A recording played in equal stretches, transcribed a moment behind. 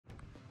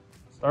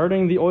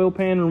starting the oil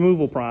pan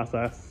removal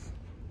process,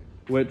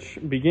 which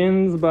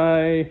begins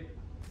by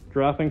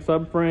dropping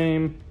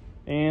subframe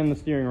and the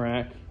steering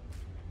rack.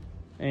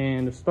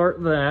 And to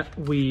start that,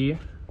 we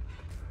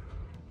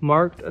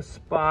marked a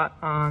spot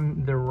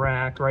on the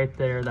rack right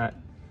there, that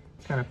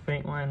kind of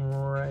faint line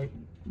right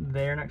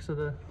there next to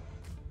the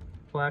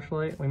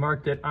flashlight. We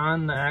marked it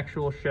on the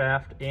actual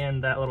shaft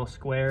and that little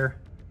square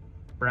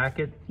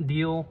bracket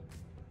deal,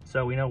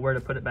 so we know where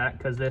to put it back,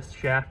 because this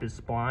shaft is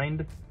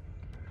splined.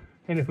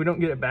 And if we don't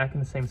get it back in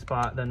the same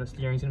spot, then the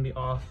steering's gonna be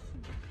off.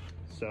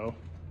 So,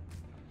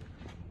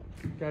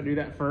 gotta do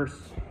that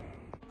first.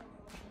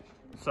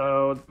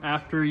 So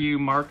after you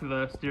mark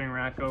the steering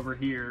rack over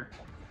here,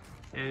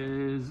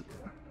 we're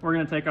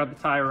gonna take out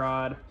the tie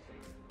rod,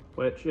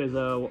 which is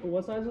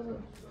what size is it?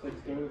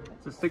 16.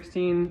 It's a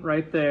 16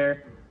 right there.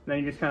 And then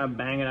you just kind of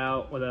bang it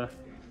out with a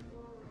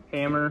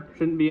hammer.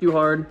 Shouldn't be too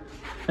hard.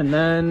 And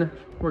then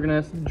we're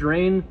gonna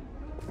drain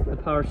the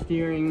power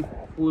steering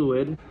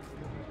fluid.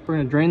 We're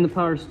gonna drain the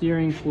power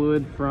steering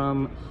fluid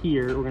from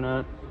here. We're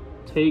gonna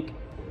take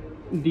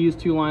these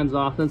two lines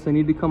off since they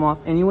need to come off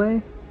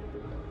anyway.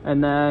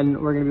 And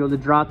then we're gonna be able to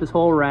drop this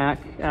whole rack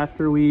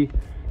after we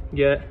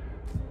get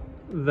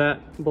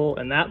that bolt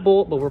and that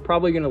bolt, but we're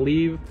probably gonna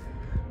leave,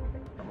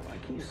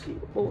 can you see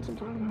what bolts I'm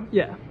talking about?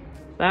 Yeah,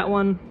 that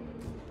one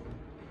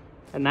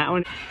and that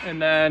one.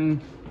 And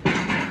then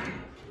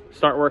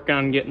start working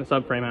on getting the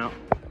subframe out.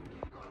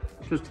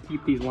 Just to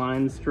keep these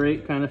lines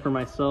straight, kind of for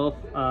myself,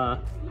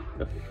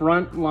 the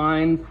front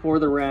line for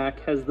the rack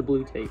has the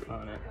blue tape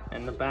on it,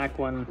 and the back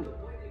one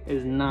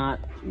is not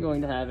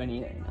going to have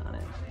anything on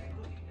it.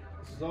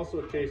 This is also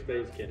a chase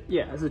base kit.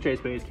 Yeah, this is a chase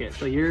base kit,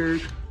 so your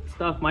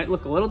stuff might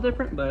look a little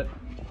different, but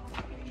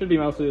should be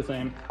mostly the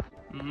same.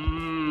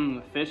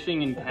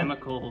 Fishing and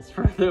chemicals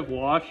for the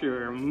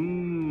washer.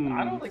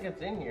 I don't think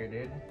it's in here,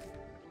 dude.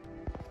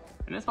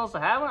 And it's supposed to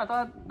have one? I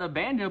thought the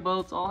banjo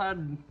boats all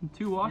had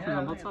two washers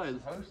on both sides.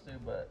 It's supposed to,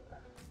 but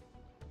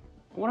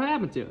what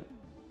happened to it?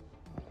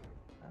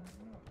 I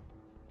don't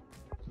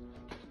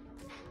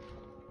know.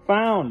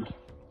 Found.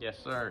 Yes,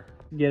 sir.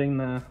 Getting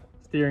the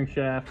steering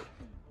shaft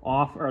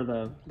off, or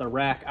the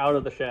rack out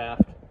of the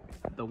shaft.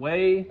 The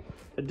way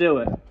to do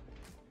it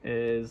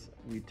is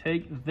you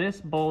take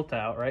this bolt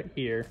out right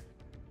here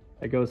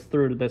that goes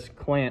through to this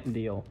clamp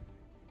deal.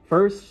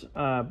 First,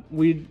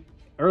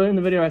 earlier in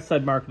the video I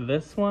said mark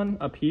this one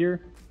up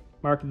here,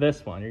 mark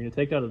this one. You're gonna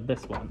take it out of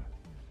this one.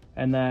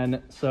 And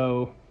then,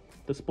 so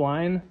the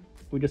spline,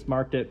 we just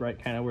marked it right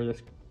kind of where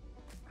this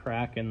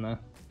crack in the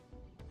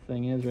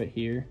thing is right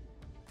here.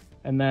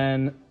 And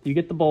then you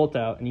get the bolt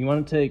out and you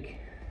want to take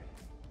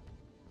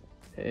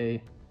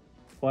a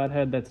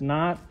flathead that's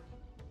not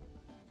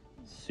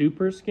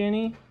super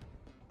skinny,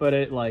 but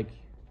it like,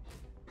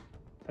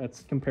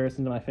 that's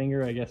comparison to my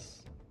finger, I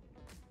guess.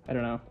 I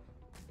don't know.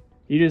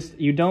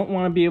 You don't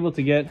want to be able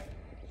to get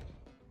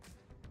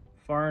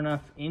far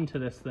enough into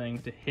this thing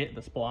to hit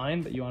the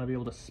spline, but you want to be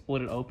able to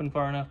split it open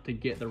far enough to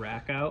get the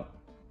rack out.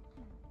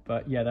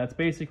 But yeah, that's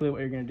basically what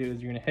you're going to do,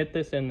 is you're going to hit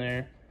this in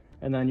there,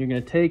 and then you're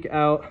going to take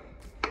out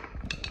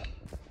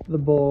the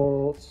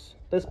bolts,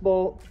 this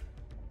bolt,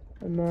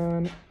 and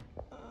then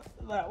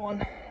that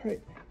one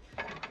right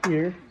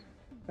here.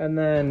 And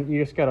then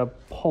you just got to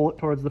pull it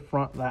towards the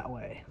front that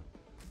way.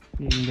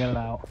 You can get it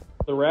out.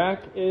 The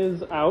rack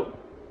is out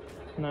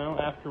now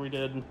after we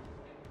did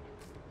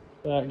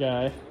that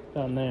guy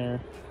down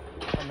there.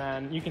 And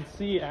then you can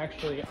see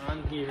actually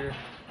on here,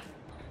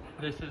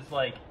 this is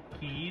like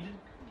keyed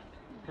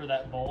for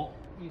that bolt.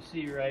 You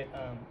see right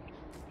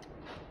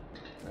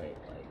like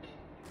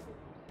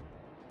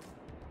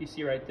you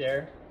see right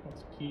there,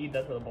 it's keyed,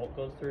 that's where the bolt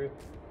goes through.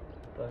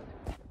 But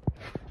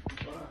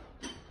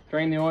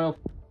drain the oil,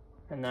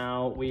 and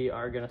now we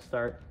are gonna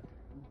start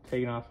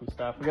taking off some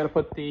stuff. We gotta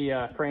put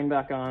the crane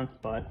back on,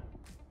 but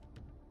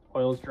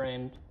oil's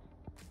drained,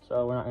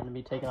 so we're not gonna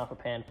be taking off a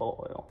pan full of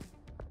oil.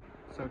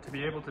 So to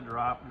be able to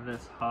drop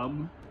this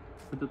hub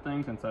with the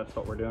thing, since that's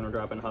what we're doing, we're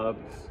dropping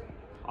hubs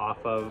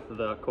off of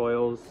the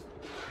coils,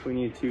 we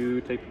need to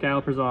take the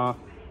calipers off.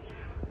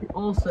 We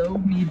also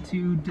need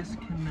to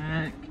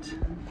disconnect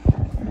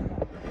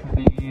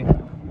the, let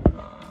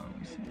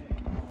me see if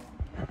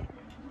I can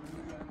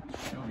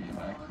show you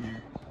back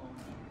here,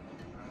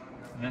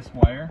 this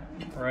wire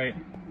right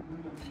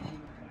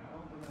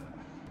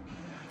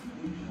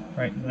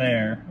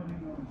there,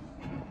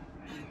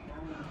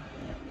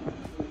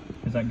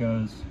 because that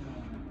goes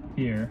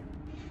here.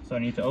 So I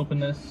need to open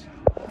this,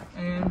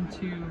 and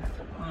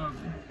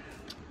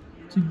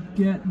to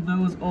get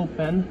those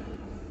open,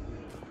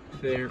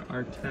 there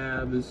are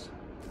tabs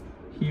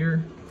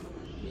here,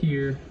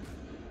 here,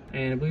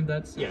 and I believe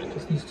that's, yeah,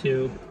 just these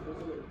two.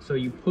 So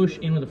you push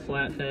in with a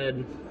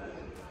flathead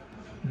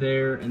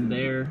there, and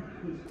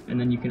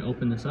then you can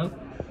open this up.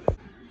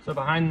 So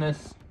behind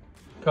this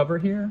cover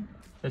here,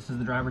 this is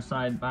the driver's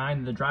side.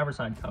 Behind the driver's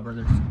side cover,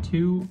 there's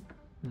two.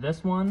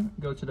 This one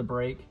goes to the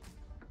brake.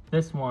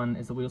 This one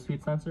is the wheel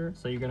speed sensor.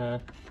 So you're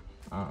gonna,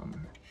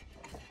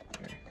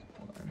 here,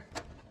 hold on.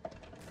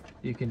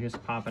 You can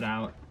just pop it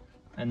out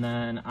And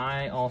then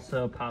I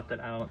also popped it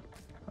out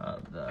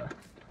of the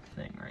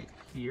thing right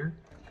here.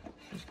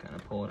 Just kind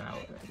of pull it out,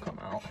 it'll come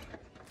out.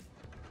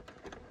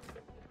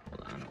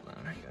 Hold on,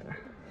 I gotta.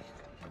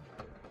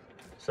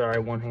 Sorry,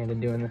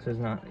 one-handed doing this is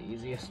not the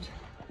easiest.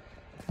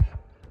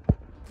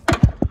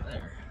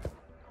 There.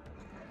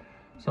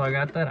 So I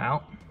got that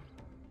out.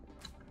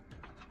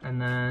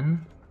 And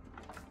then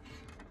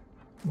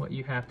what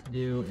you have to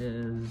do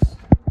is,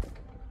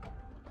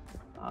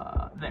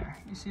 there,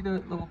 you see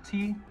the little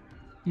T?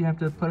 You have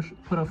to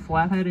put a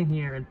flathead in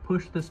here and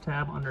push this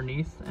tab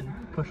underneath and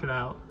push it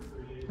out.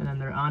 And then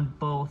they're on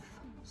both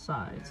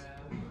sides.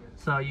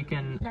 So you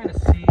can kind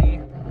of see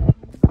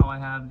how I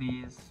have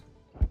these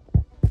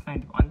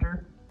kind of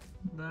under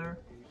there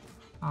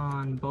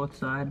on both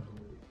sides.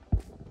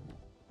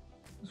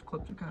 Those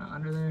clips are kind of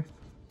under there.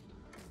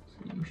 So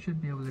you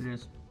should be able to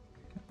just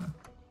kind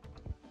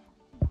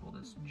of pull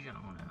this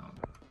gentleman out.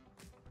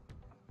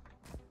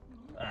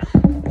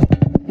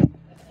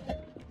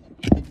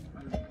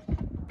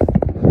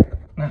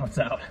 Now it's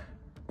out.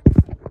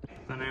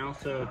 Then I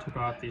also took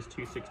off these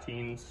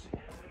 216s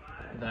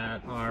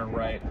that are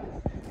right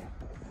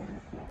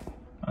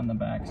on the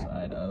back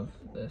side of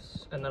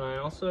this. And then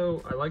I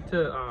like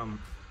to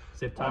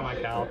zip tie my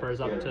calipers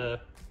up to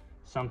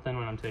something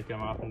when I'm taking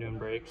them off and doing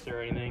brakes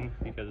or anything,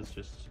 because it's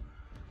just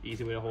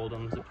easy way to hold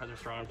them. Zip ties are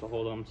strong enough to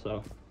hold them,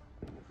 so.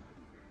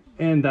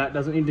 And that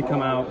doesn't need to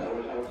come out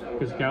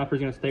because the caliper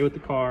is going to stay with the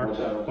car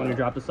when we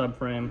drop the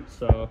subframe,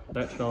 so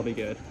that should all be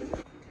good.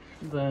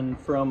 Then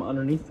from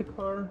underneath the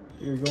car,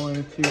 you're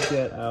going to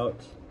get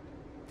out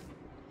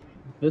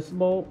this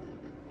bolt,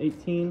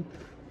 18,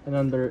 and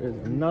then there is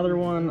another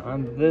one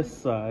on this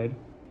side,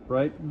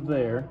 right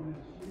there.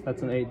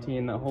 That's an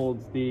 18 that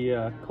holds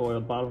the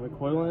coil, bottom of the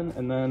coil in,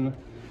 and then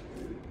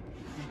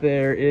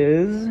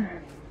there's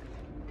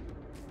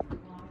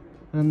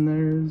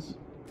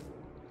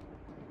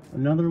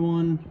another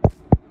one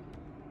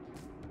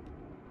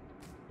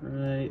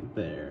right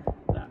there,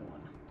 that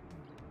one.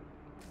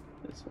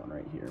 This one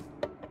right here.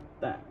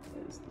 That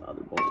is the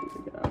other bolt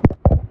we get out.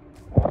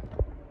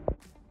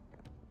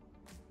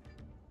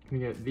 You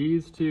get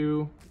these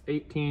two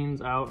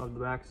 18s out of the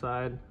back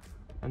side,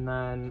 and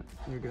then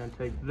you're gonna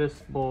take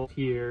this bolt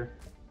here,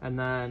 and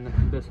then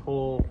this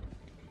whole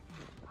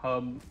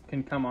hub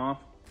can come off.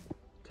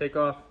 Take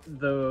off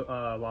the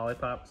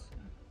lollipops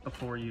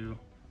before you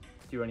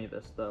do any of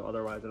this though,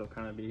 otherwise it'll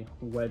kind of be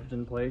wedged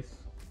in place.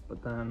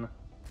 But then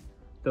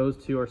those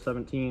two are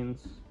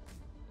 17s,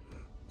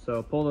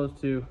 so pull those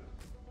two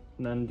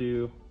and then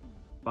do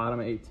bottom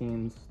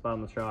 18s,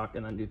 bottom of the shock,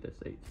 and then do this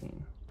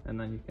 18, and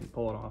then you can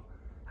pull it off.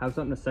 Have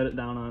something to set it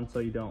down on so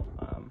you don't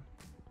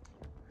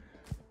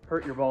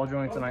hurt your ball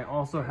joints. And I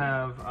also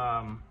have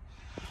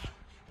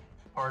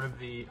part of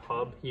the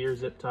hub here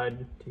zip tied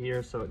to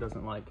here so it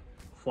doesn't like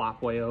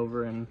flop way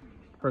over and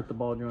hurt the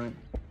ball joint.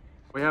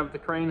 We have the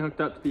crane hooked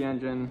up to the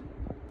engine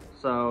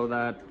so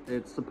that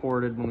it's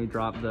supported when we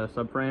drop the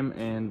subframe,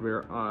 and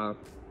we're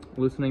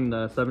loosening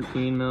the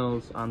 17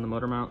 mils on the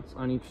motor mounts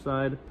on each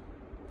side.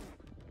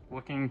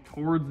 Looking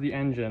towards the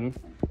engine,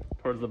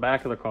 towards the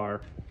back of the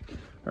car,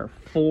 there are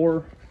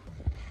 4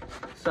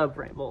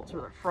 subframe bolts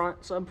for the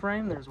front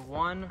subframe. There's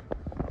one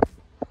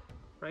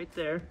right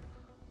there.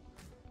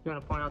 You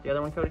want to point out the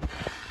other one, Cody?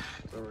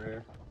 It's over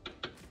here.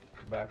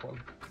 The back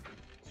one.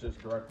 It's just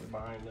directly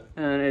behind it.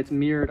 And it's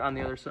mirrored on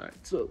the other side.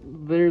 So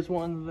there's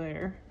one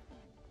there.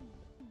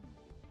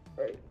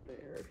 Right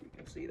there, if you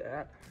can see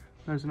that.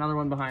 There's another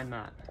one behind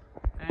that.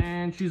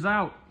 And she's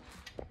out.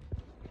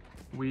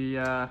 There's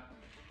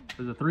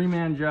a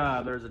 3-man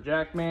job. There's a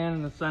jack man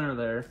in the center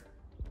there.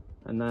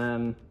 And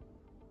then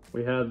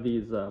we had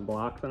these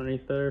blocks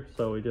underneath there.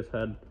 So we just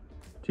had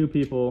 2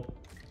 people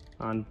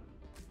on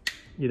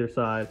either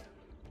side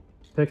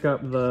pick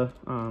up the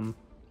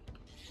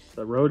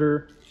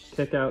rotor,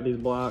 kick out these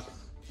blocks,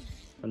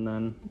 and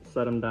then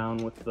set them down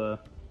with the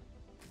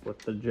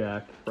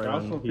jack right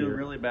on here. I also feel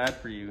really bad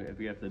for you if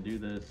you have to do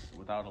this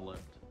without a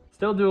lift.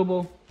 Still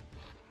doable.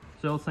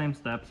 Still same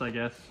steps, I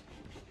guess.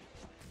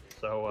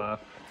 So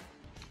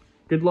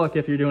good luck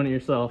if you're doing it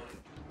yourself.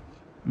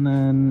 And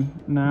then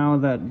now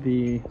that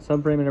the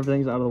subframe and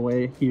everything's out of the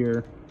way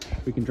here,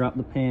 we can drop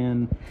the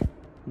pan.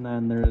 And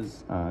then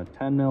there's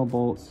 10 mil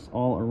bolts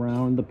all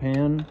around the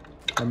pan.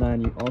 And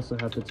then you also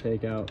have to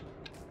take out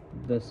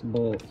this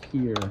bolt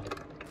here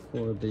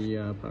for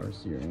the power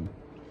steering.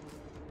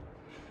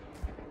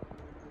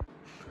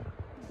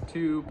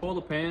 To pull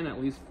the pan,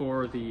 at least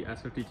for the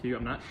S52,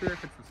 I'm not sure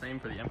if it's the same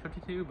for the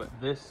M52, but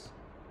this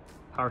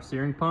power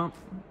steering pump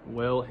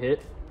will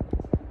hit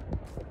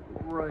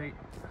right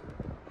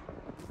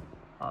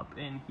up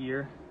in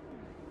here.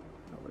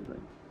 Oh, there's my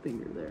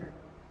finger there.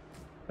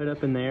 Right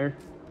up in there.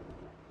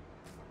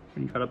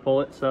 And you try to pull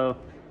it. So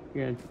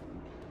you're gonna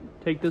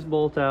take this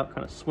bolt out,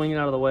 kind of swing it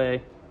out of the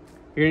way.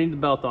 You're gonna need the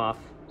belt off.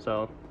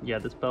 So yeah,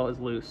 this belt is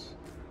loose.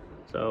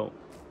 So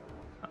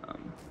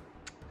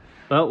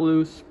belt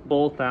loose,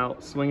 bolt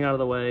out, swing it out of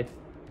the way,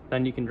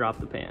 then you can drop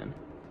the pan.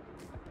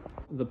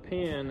 The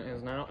pan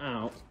is now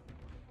out,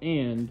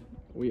 and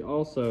we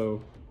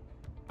also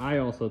I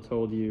also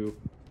told you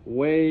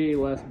way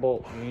less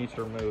bolts you need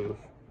to remove.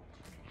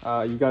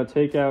 You got to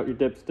take out your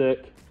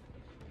dipstick,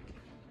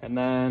 and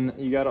then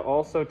you got to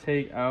also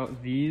take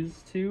out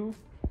these two.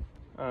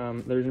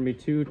 There's going to be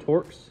two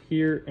Torx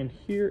here, and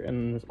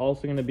there's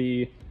also going to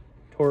be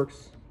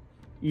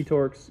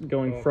E-Torx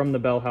going from the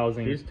bell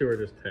housing. These two are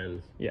just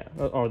 10s. Yeah,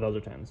 oh, those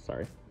are 10s,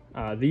 sorry.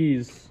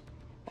 These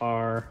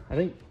are, I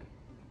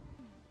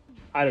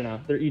don't know,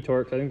 they're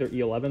E-Torx. I think they're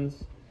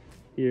E11s.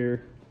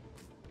 Here,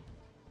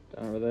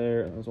 down over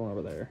there, and there's one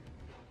over there.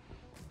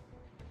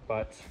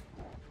 But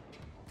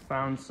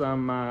found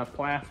some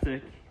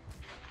plastic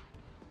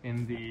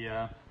in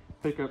the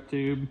pickup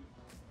tube.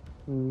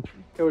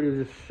 Cody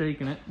was just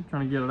shaking it,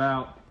 trying to get it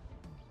out.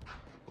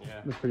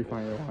 Yeah. It's pretty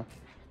funny to watch.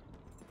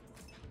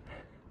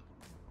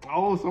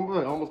 Oh, some of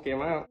it almost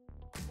came out.